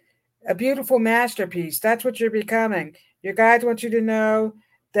 A beautiful masterpiece. That's what you're becoming. Your guides want you to know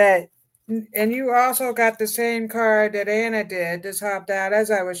that. And you also got the same card that Anna did. Just hopped out as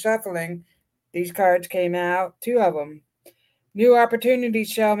I was shuffling. These cards came out, two of them. New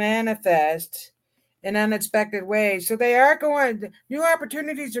opportunities shall manifest in unexpected ways. So new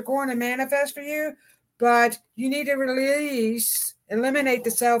opportunities are going to manifest for you, but you need to eliminate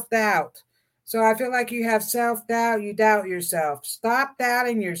the self-doubt. So I feel like you have self-doubt, you doubt yourself. Stop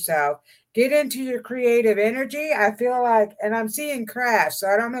doubting yourself. Get into your creative energy. I feel like, and I'm seeing crafts. So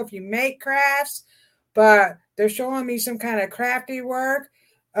I don't know if you make crafts, but they're showing me some kind of crafty work.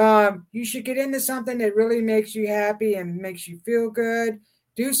 You should get into something that really makes you happy and makes you feel good.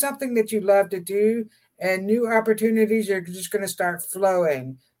 Do something that you love to do, and new opportunities are just going to start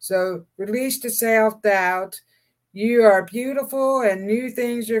flowing. So release the self doubt. You are beautiful, and new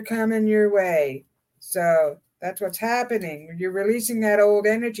things are coming your way. So that's what's happening. You're releasing that old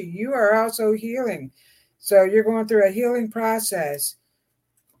energy. You are also healing. So you're going through a healing process.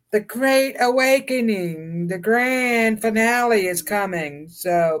 The great awakening, the grand finale is coming.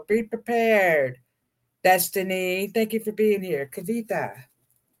 So be prepared. Destiny, thank you for being here. Kavita.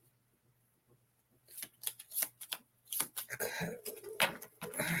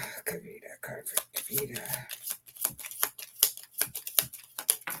 Kavita.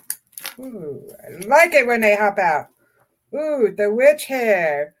 Ooh, I like it when they hop out. Ooh, the witch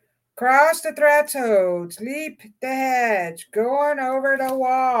hair. Cross the thresholds, leap the hedge, going over the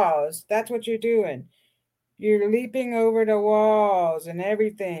walls. That's what you're doing. You're leaping over the walls and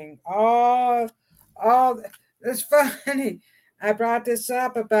everything. All. It's funny. I brought this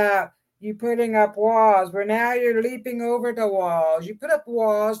up about you putting up walls, where now you're leaping over the walls. You put up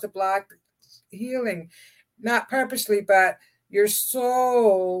walls to block healing, not purposely, but your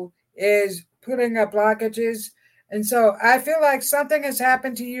soul is putting up blockages. And so I feel like something has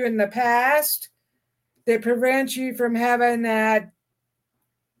happened to you in the past that prevents you from having that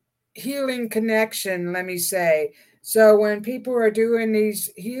healing connection, let me say. So when people are doing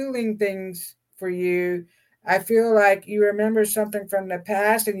these healing things for you, I feel like you remember something from the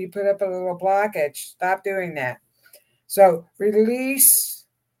past and you put up a little blockage. Stop doing that. So release.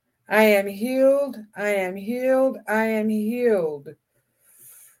 I am healed. I am healed. I am healed.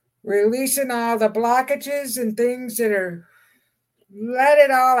 Releasing all the blockages and things that are, let it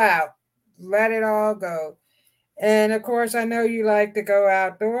all out. Let it all go. And of course, I know you like to go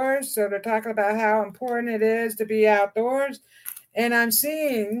outdoors. So they're talking about how important it is to be outdoors. And I'm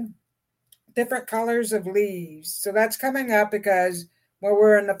seeing different colors of leaves. So that's coming up because when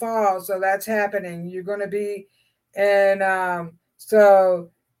we're in the fall, so that's happening. You're going to be, and so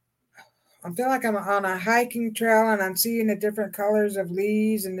I feel like I'm on a hiking trail and I'm seeing the different colors of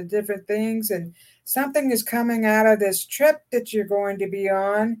leaves and the different things. And something is coming out of this trip that you're going to be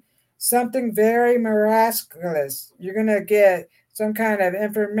on. Something very miraculous. You're going to get some kind of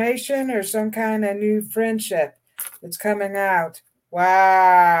information or some kind of new friendship that's coming out.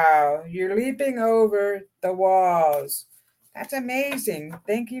 Wow. You're leaping over the walls. That's amazing.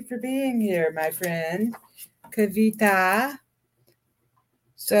 Thank you for being here, my friend. Kavita.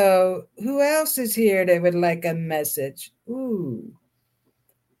 So, who else is here that would like a message? Ooh,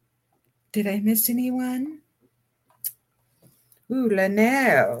 did I miss anyone? Ooh,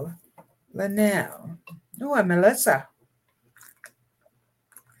 Linnell. Linnell. Oh, and Melissa.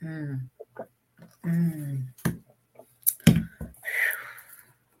 Mm. Mm.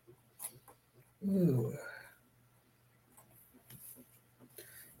 Ooh.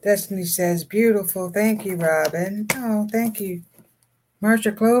 Destiny says, beautiful. Thank you, Robyn. Oh, thank you.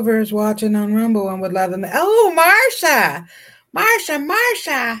 Marsha Clover is watching on Rumble and would love them. Oh, Marsha.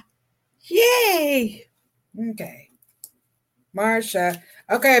 Marsha. Yay. Okay. Marsha.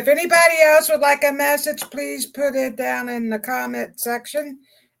 Okay, if anybody else would like a message, please put it down in the comment section.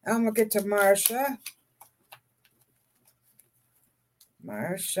 I'm going to get to Marsha.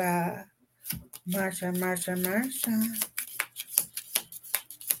 Marsha.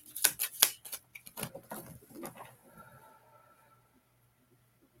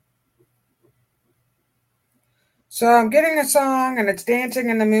 So I'm getting a song and it's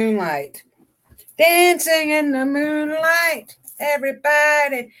Dancing in the Moonlight. Dancing in the moonlight,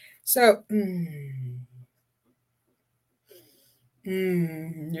 everybody. So,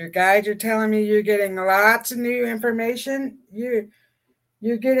 your guides are telling me you're getting lots of new information. You're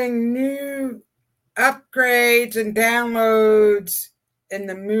getting new upgrades and downloads in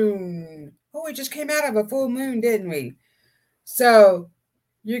the moon. Oh, we just came out of a full moon, didn't we? So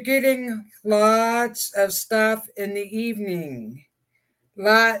you're getting lots of stuff in the evening.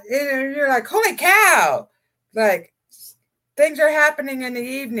 You're like, holy cow! Like, things are happening in the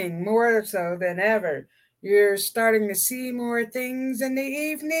evening more so than ever. You're starting to see more things in the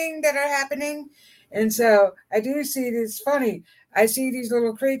evening that are happening. And so I do see this funny. I see these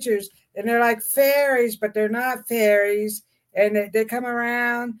little creatures and they're like fairies, but they're not fairies. And they come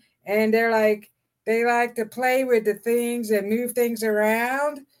around and they like to play with the things and move things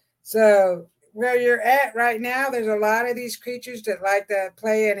around. So where you're at right now, there's a lot of these creatures that like to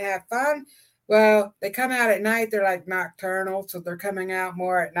play and have fun. Well, they come out at night. They're like nocturnal, so they're coming out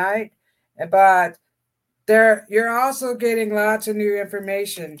more at night. But you're also getting lots of new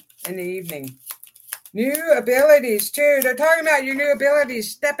information in the evening. New abilities, too. They're talking about your new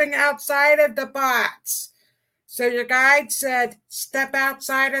abilities, stepping outside of the box. So your guide said, step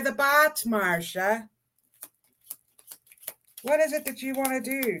outside of the box, Marcia. What is it that you want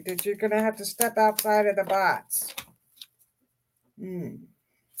to do that you're going to have to step outside of the box?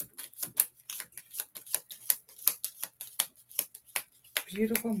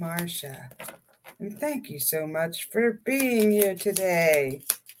 Beautiful Marcia. And thank you so much for being here today.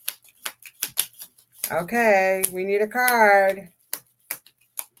 Okay, we need a card.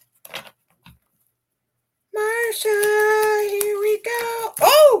 Marcia, here we go.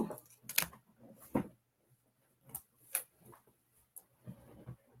 Oh!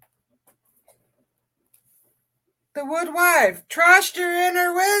 The Woodwife. Trust your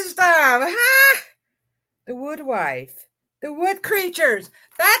inner wisdom. Ha! The Woodwife. The wood creatures.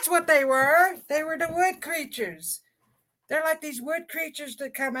 That's what they were. They were the wood creatures. They're like these wood creatures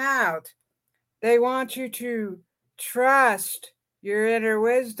that come out. They want you to trust your inner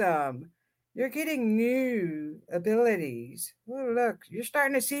wisdom. You're getting new abilities. Oh, look, you're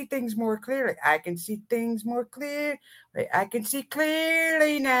starting to see things more clearly. I can see things more clear. I can see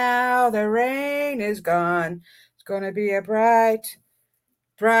clearly now. The rain is gone. It's going to be a bright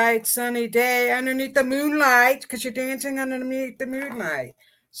sunny day underneath the moonlight because you're dancing underneath the moonlight.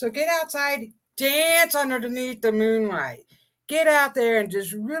 So get outside, dance underneath the moonlight. Get out there and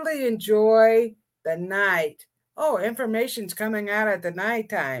just really enjoy the night. Oh, information's coming out at the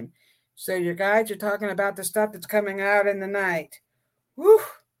nighttime. So your guides are talking about the stuff that's coming out in the night. Whew,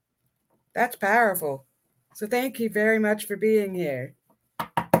 that's powerful. So thank you very much for being here.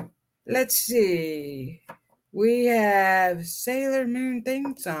 Let's see. We have Sailor Moon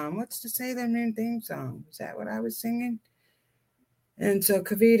theme song. What's the Sailor Moon theme song? Is that what I was singing? And so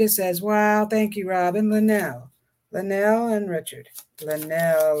Kavita says, wow, thank you, Robyn. Linnell and Richard.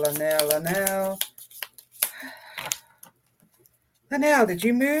 Linnell. Linnell, did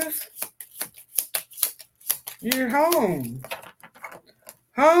you move? You're home.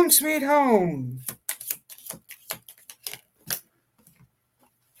 Home, sweet home.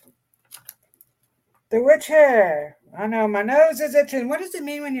 The witch hair. I know, my nose is itching. What does it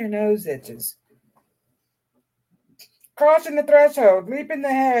mean when your nose itches? Crossing the threshold, leaping the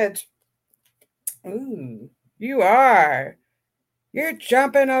hedge. Ooh, you are. You're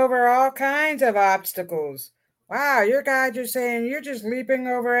jumping over all kinds of obstacles. Wow, your guides are saying you're just leaping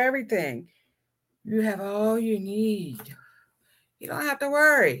over everything. You have all you need. You don't have to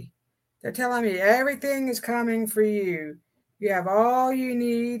worry. They're telling me everything is coming for you. You have all you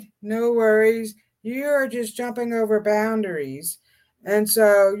need, no worries. You are just jumping over boundaries. And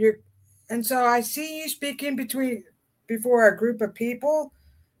so I see you speaking before a group of people.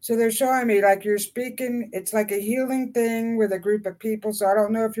 So they're showing me like you're speaking, it's like a healing thing with a group of people. So I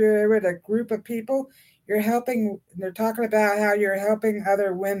don't know if you're with a group of people. They're talking about how you're helping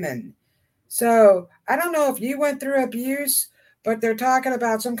other women. So I don't know if you went through abuse, but they're talking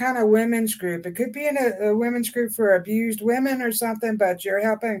about some kind of women's group. It could be in a women's group for abused women or something, but you're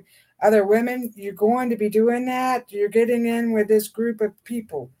helping other women. You're going to be doing that. You're getting in with this group of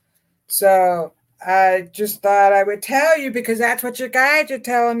people. So I just thought I would tell you because that's what your guides are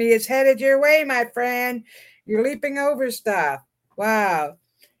telling me is headed your way, my friend. You're leaping over stuff. Wow.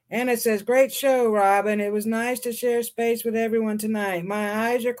 Anna says, great show, Robyn. It was nice to share space with everyone tonight. My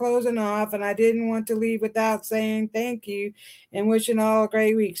eyes are closing off, and I didn't want to leave without saying thank you and wishing all a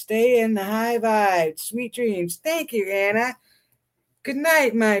great week. Stay in the high vibe. Sweet dreams. Thank you, Anna. Good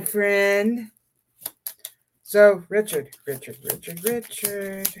night, my friend. So, Richard.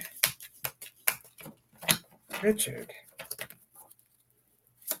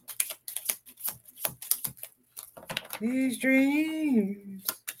 These dreams.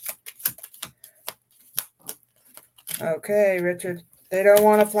 Okay, Richard. They don't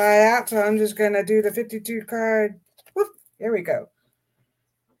want to fly out, so I'm just going to do the 52 card. Whoop, here we go.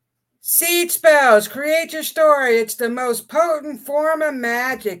 Seed spells. Create your story. It's the most potent form of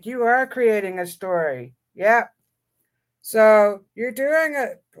magic. You are creating a story. Yep. So you're doing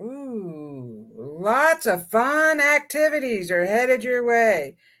lots of fun activities are headed your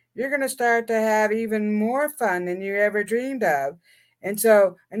way. You're going to start to have even more fun than you ever dreamed of. And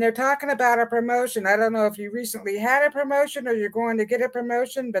they're talking about a promotion. I don't know if you recently had a promotion or you're going to get a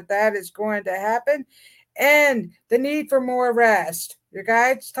promotion, but that is going to happen. And the need for more rest. Your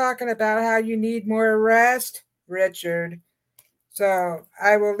guide's talking about how you need more rest, Richard. So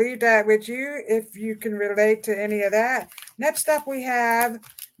I will leave that with you if you can relate to any of that. Next up we have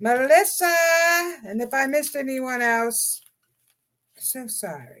Melissa. And if I missed anyone else, so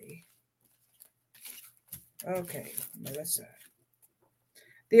sorry. Okay, Melissa.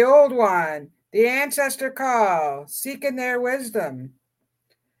 The old one. The ancestor call, seeking their wisdom.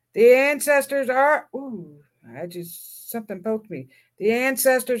 The ancestors are, something poked me. The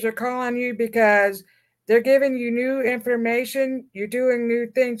ancestors are calling you because they're giving you new information. You're doing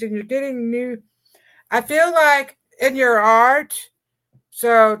new things and you're getting new, I feel like in your art.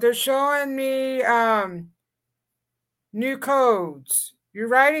 So they're showing me new codes. You're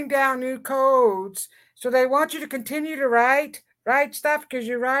writing down new codes. So they want you to continue to write stuff because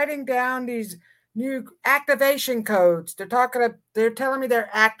you're writing down these new activation codes. They're telling me they're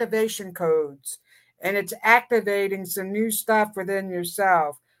activation codes, and it's activating some new stuff within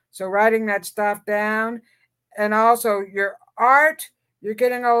yourself. So writing that stuff down, and also your art, you're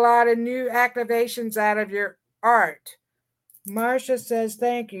getting a lot of new activations out of your art. Marcia says,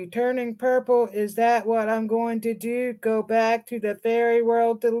 thank you. Turning purple, is that what I'm going to do? Go back to the fairy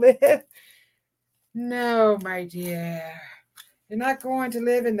world to live? No, my dear. You're not going to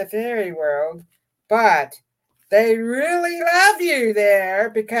live in the fairy world, but they really love you there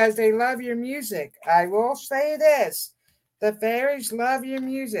because they love your music. I will say this. The fairies love your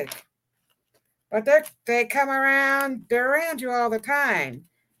music. But they come around, they're around you all the time.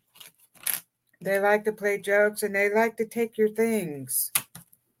 They like to play jokes and they like to take your things.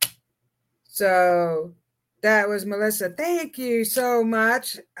 So that was Melissa. Thank you so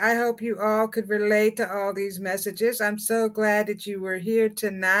much. I hope you all could relate to all these messages. I'm so glad that you were here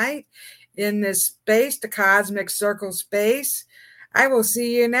tonight in this space, the Cosmic Circle space. I will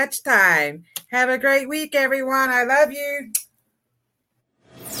see you next time. Have a great week, everyone. I love you.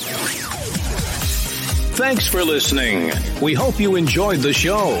 Thanks for listening. We hope you enjoyed the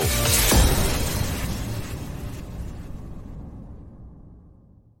show.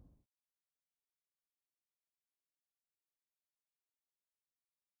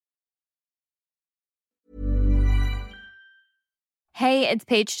 Hey, it's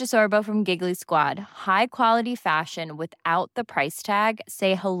Paige DeSorbo from Giggly Squad. High quality fashion without the price tag.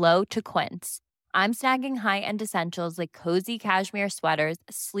 Say hello to Quince. I'm snagging high-end essentials like cozy cashmere sweaters,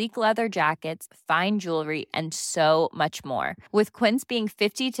 sleek leather jackets, fine jewelry, and so much more. With Quince being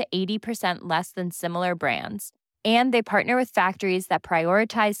 50 to 80% less than similar brands. And they partner with factories that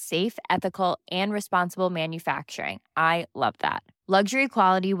prioritize safe, ethical, and responsible manufacturing. I love that. Luxury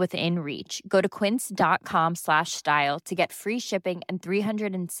quality within reach. Go to quince.com/style to get free shipping and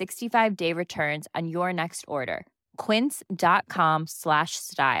 365-day returns on your next order.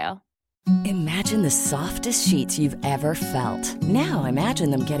 Quince.com/style. Imagine the softest sheets you've ever felt. Now imagine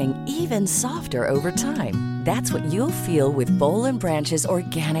them getting even softer over time. That's what you'll feel with Boll & Branch's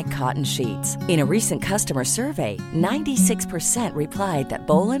organic cotton sheets. In a recent customer survey, 96% replied that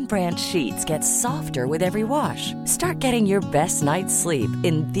Boll & Branch sheets get softer with every wash. Start getting your best night's sleep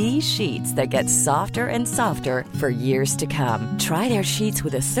in these sheets that get softer and softer for years to come. Try their sheets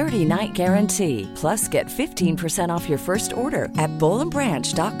with a 30-night guarantee. Plus, get 15% off your first order at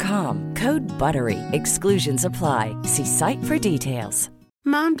bollandbranch.com. Code BUTTERY. Exclusions apply. See site for details.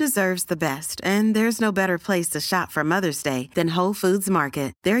 Mom deserves the best, and there's no better place to shop for Mother's Day than Whole Foods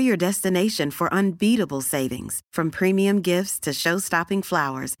Market. They're your destination for unbeatable savings, from premium gifts to show-stopping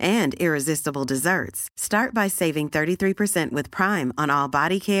flowers and irresistible desserts. Start by saving 33% with Prime on all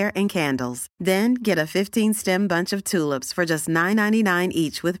body care and candles. Then get a 15-stem bunch of tulips for just $9.99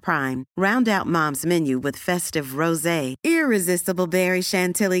 each with Prime. Round out Mom's menu with festive rosé, irresistible berry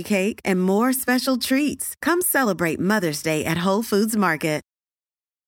chantilly cake, and more special treats. Come celebrate Mother's Day at Whole Foods Market.